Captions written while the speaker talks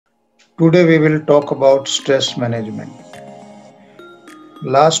Today we will talk about stress management.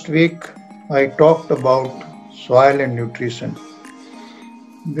 Last week I talked about soil and nutrition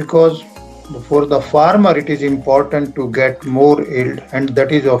because for the farmer it is important to get more yield and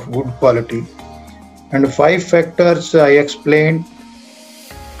that is of good quality. And 5 factors I explained: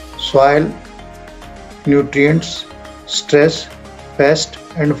 soil, nutrients, stress, pest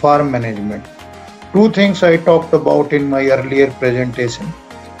and farm management. 2 things I talked about in my earlier presentation.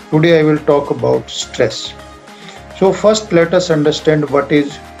 Today I will talk about stress. So first let us understand what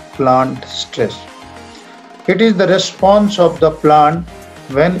is plant stress. It is the response of the plant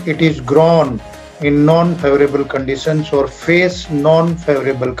when it is grown in non-favorable conditions or face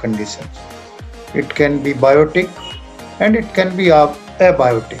non-favorable conditions. It can be biotic and it can be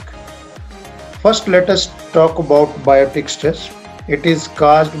abiotic. First let us talk about biotic stress. It is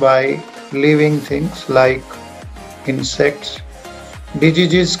caused by living things like insects,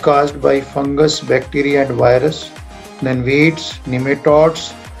 diseases caused by fungus, bacteria and virus, then weeds,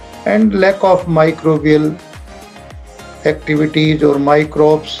 nematodes and lack of microbial activities or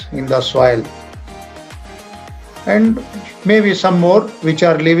microbes in the soil, and maybe some more which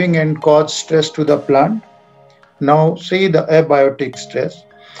are living and cause stress to the plant. Now see the abiotic stress.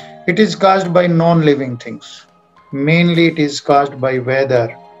 It is caused by non-living things. Mainly it is caused by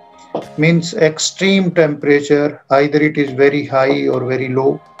weather, means extreme temperature, either it is very high or very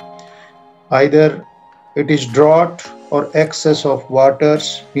low, either it is drought or excess of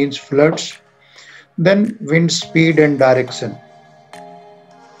waters, means floods, then wind speed and direction.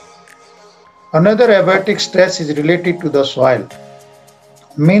 Another abiotic stress is related to the soil,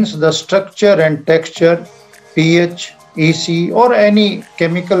 means the structure and texture, pH, EC or any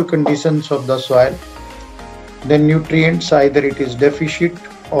chemical conditions of the soil. Then nutrients, either it is deficient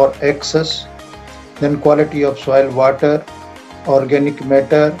or excess. Then quality of soil, water, organic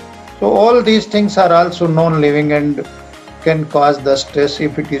matter. So all these things are also non-living and can cause the stress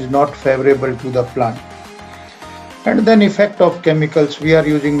if it is not favorable to the plant. And then effect of chemicals. We are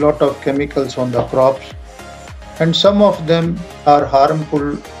using lot of chemicals on the crops and some of them are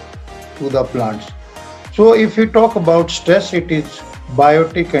harmful to the plants. So if we talk about stress, it is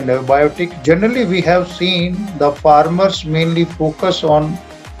biotic and abiotic. Generally we have seen the farmers mainly focus on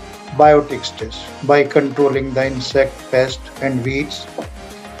biotic stress by controlling the insect, pest and weeds.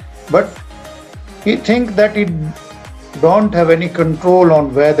 But we think that it don't have any control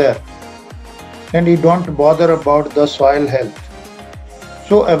on weather and it don't bother about the soil health.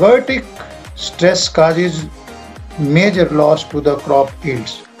 So abiotic stress causes major loss to the crop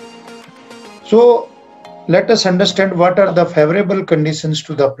yields. So let us understand what are the favorable conditions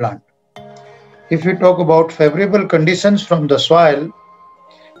to the plant. If we talk about favorable conditions from the soil,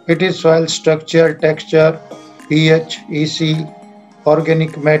 it is soil structure, texture, pH, EC,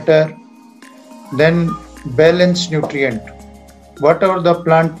 organic matter, then balanced nutrient. Whatever the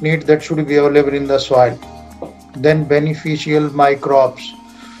plant needs, that should be available in the soil. Then beneficial microbes.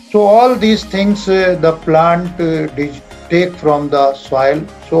 So all these things the plant take from the soil.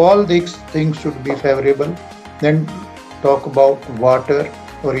 So all these things should be favorable. Then talk about water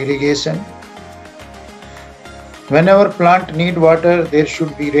or irrigation. Whenever plant need water, there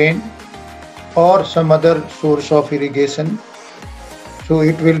should be rain or some other source of irrigation. So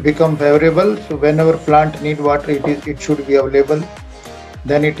it will become favorable. So whenever plant need water, it should be available.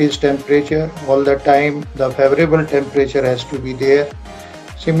 Then it is temperature. All the time the favorable temperature has to be there.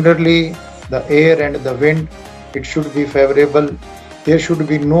 Similarly, the air and the wind, it should be favorable. There should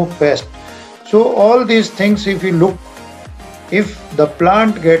be no pest. So all these things, if you look, if the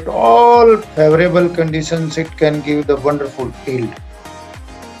plant get all favorable conditions, it can give the wonderful yield.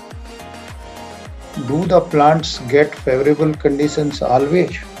 Do the plants get favorable conditions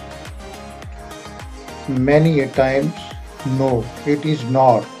always? Many a times, no, it is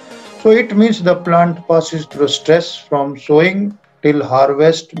not. So it means the plant passes through stress from sowing till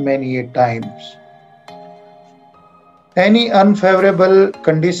harvest many a times. Any unfavorable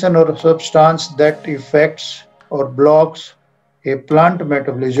condition or substance that affects or blocks a plant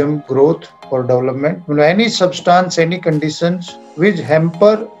metabolism, growth or development. Any substance, any conditions which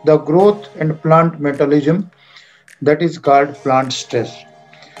hamper the growth and plant metabolism, that is called plant stress.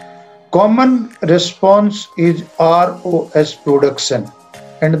 Common response is ROS production,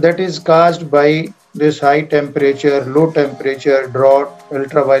 and that is caused by this high temperature, low temperature, drought,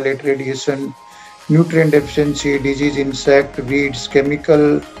 ultraviolet radiation, nutrient deficiency, disease, insect, weeds,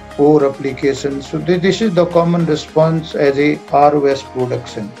 chemical or applications. So this is the common response as a ROS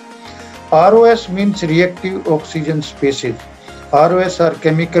production. ROS means reactive oxygen species. ROS are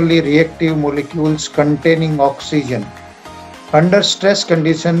chemically reactive molecules containing oxygen. Under stress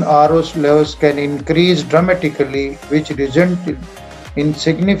condition, ROS levels can increase dramatically, which result in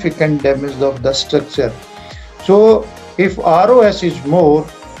significant damage of the structure. So if ROS is more,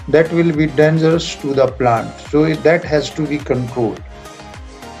 that will be dangerous to the plant. So that has to be controlled.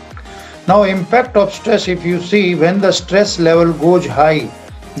 Now, impact of stress, if you see, when the stress level goes high,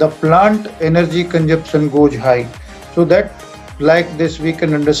 the plant energy consumption goes high. So that, like this, we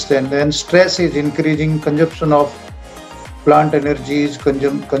can understand. Then stress is increasing, consumption of plant energies,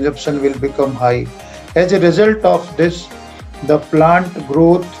 consumption will become high. As a result of this, the plant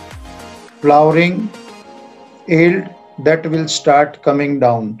growth, flowering, yield, that will start coming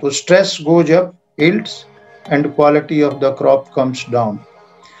down. So stress goes up, yields and quality of the crop comes down.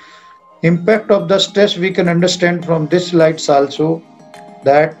 Impact of the stress we can understand from this slides also,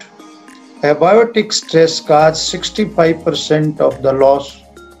 that abiotic stress causes 65% of the loss,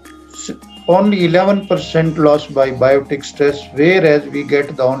 only 11% loss by biotic stress, whereas we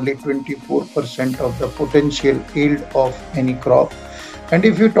get the only 24% of the potential yield of any crop. And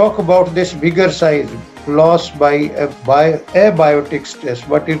if you talk about this bigger size, loss by abiotic stress,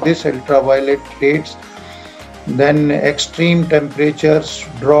 what is this? Ultraviolet rays, then extreme temperatures,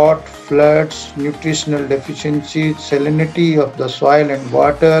 drought, floods, nutritional deficiencies, salinity of the soil and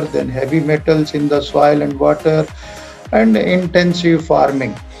water, then heavy metals in the soil and water, and intensive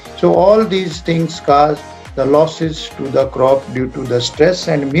farming. So all these things cause the losses to the crop due to the stress,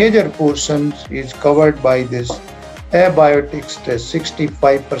 and major portions is covered by this abiotic stress,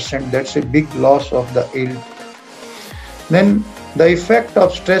 65%. That's a big loss of the yield. Then the effect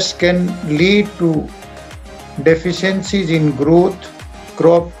of stress can lead to deficiencies in growth,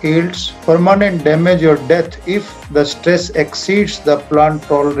 crop yields, permanent damage or death if the stress exceeds the plant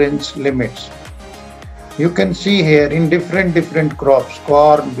tolerance limits. You can see here in different crops,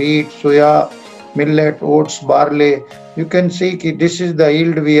 corn, wheat, soya, millet, oats, barley, you can see this is the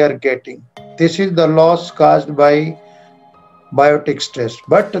yield we are getting. This is the loss caused by biotic stress.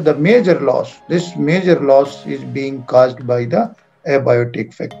 But the major loss, this major loss is being caused by the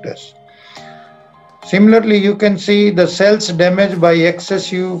abiotic factors. Similarly, you can see the cells damaged by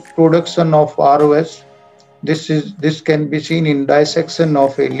excessive production of ROS. This can be seen in dissection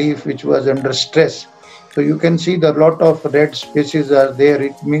of a leaf which was under stress. So you can see the lot of red spaces are there.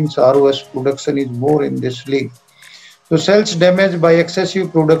 It means ROS production is more in this leaf. So cells damaged by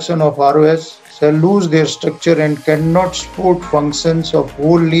excessive production of ROS, cells lose their structure and cannot support functions of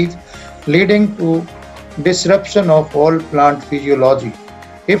whole leaf, leading to disruption of all plant physiology.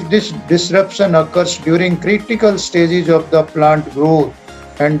 If this disruption occurs during critical stages of the plant growth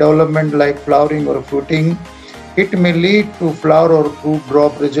and development like flowering or fruiting, it may lead to flower or fruit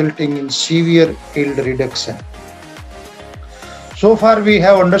drop, resulting in severe yield reduction. So far we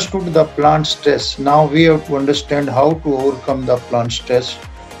have understood the plant stress. Now we have to understand how to overcome the plant stress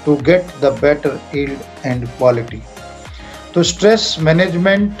to get the better yield and quality. So stress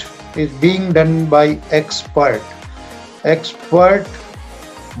management is being done by Xpert. Xpert,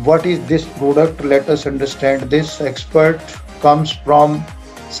 what is this product? Let us understand this. Xpert comes from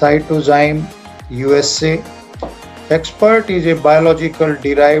Cytozyme, USA. Xpert is a biological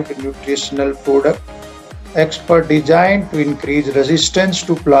derived nutritional product. Xpert designed to increase resistance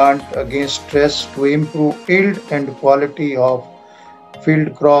to plant against stress to improve yield and quality of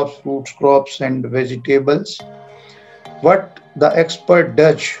field crops, fruits crops and vegetables. What the Xpert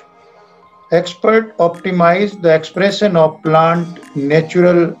does? Xpert optimize the expression of plant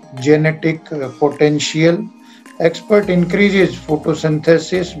natural genetic potential. Xpert increases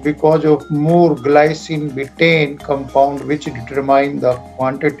photosynthesis because of more glycine betaine compound which determine the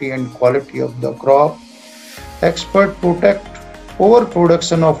quantity and quality of the crop. Xpert protect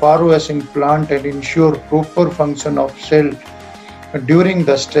overproduction of ROS in plant and ensure proper function of cell during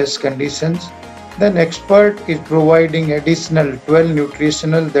the stress conditions. Then Xpert is providing additional 12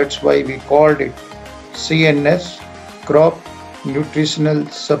 nutritional, that's why we called it CNS, crop nutritional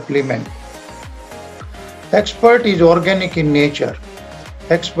supplement. Xpert is organic in nature.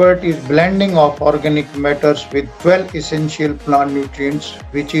 Xpert is blending of organic matters with 12 essential plant nutrients,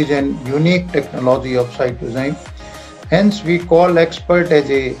 which is an unique technology of Cytozyme. Hence we call Xpert as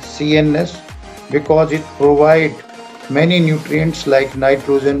a CNS because it provides many nutrients like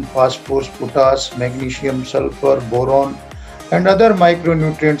nitrogen, phosphorus, potash, magnesium, sulfur, boron, and other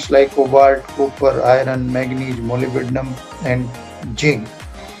micronutrients like cobalt, copper, iron, manganese, molybdenum, and zinc.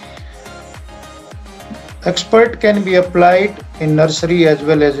 Xpert can be applied in nursery as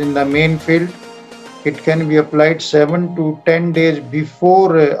well as in the main field. It can be applied 7 to 10 days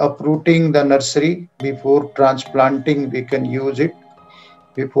before uprooting the nursery. Before transplanting, we can use it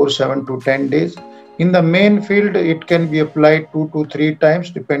before 7 to 10 days. In the main field, it can be applied 2 to 3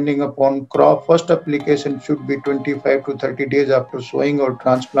 times depending upon crop. First application should be 25 to 30 days after sowing or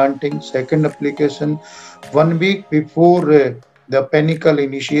transplanting. Second application 1 week before the panicle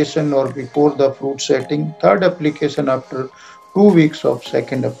initiation or before the fruit setting. Third application after 2 weeks of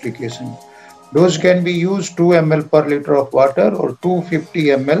second application. Dose can be used 2 ml per liter of water or 250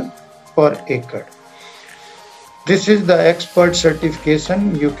 ml per acre. This is the expert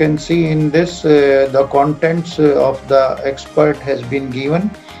certification. You can see in this the contents of the expert has been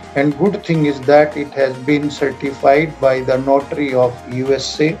given, and good thing is that it has been certified by the notary of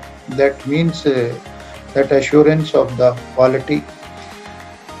USA. That means that assurance of the quality.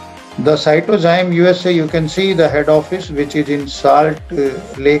 The Cytozyme USA, you can see the head office, which is in Salt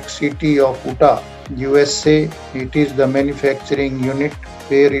Lake City of Utah, USA. It is the manufacturing unit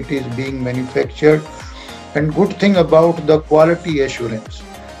where it is being manufactured. And good thing about the quality assurance.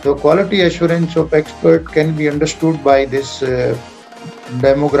 The quality assurance of expert can be understood by this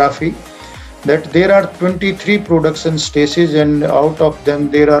demography, that there are 23 production stages, and out of them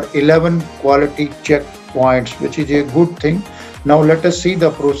there are 11 quality checkpoints, which is a good thing. Now let us see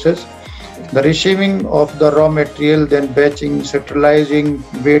the process. The receiving of the raw material, then batching, sterilizing,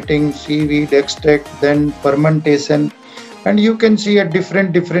 waiting, seaweed extract, then fermentation. And you can see at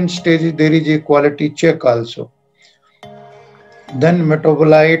different stages there is a quality check also. Then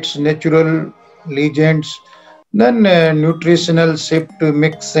metabolites, natural reagents, then nutritional shift,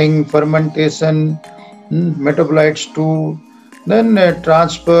 mixing, fermentation, metabolites too, then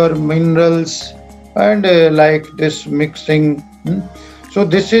transfer minerals, and like this mixing. So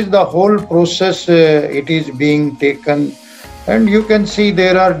this is the whole process. It is being taken, and you can see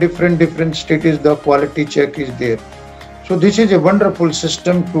there are different stages. The quality check is there. So this is a wonderful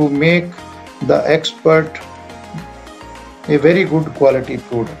system to make the expert a very good quality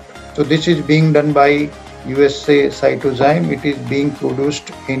product. So this is being done by USA Cytozyme. It is being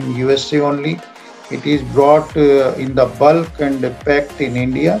produced in USA only. It is brought in the bulk and packed in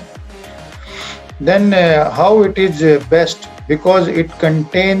India. Then how it is best? Because it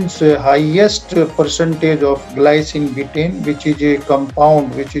contains highest percentage of glycine betaine, which is a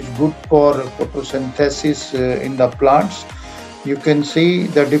compound which is good for photosynthesis in the plants. You can see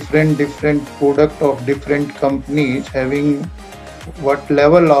the different product of different companies having what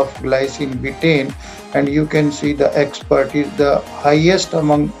level of glycine betaine, and you can see the expert is the highest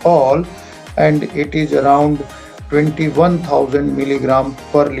among all, and it is around 21,000 milligram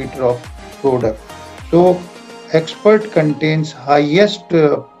per liter of product. So expert contains highest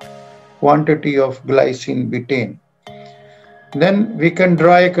quantity of glycine betaine. Then we can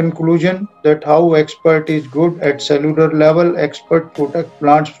draw a conclusion that how expert is good at cellular level. Expert protect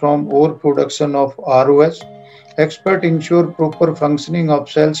plants from overproduction of ROS. Expert ensure proper functioning of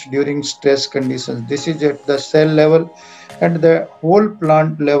cells during stress conditions. This is at the cell level, and the whole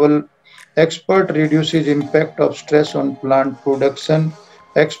plant level. Expert reduces impact of stress on plant production.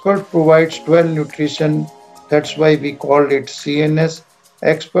 Expert provides 12 nutrition. That's why we called it CNS.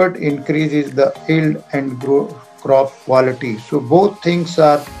 Expert increases the yield and crop quality. So both things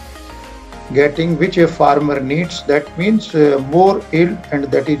are getting which a farmer needs. That means more yield, and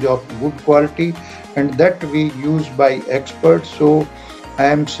that is of good quality, and that we use by expert. So I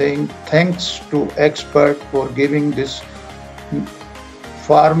am saying thanks to expert for giving this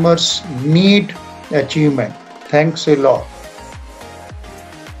farmers need achievement. Thanks a lot.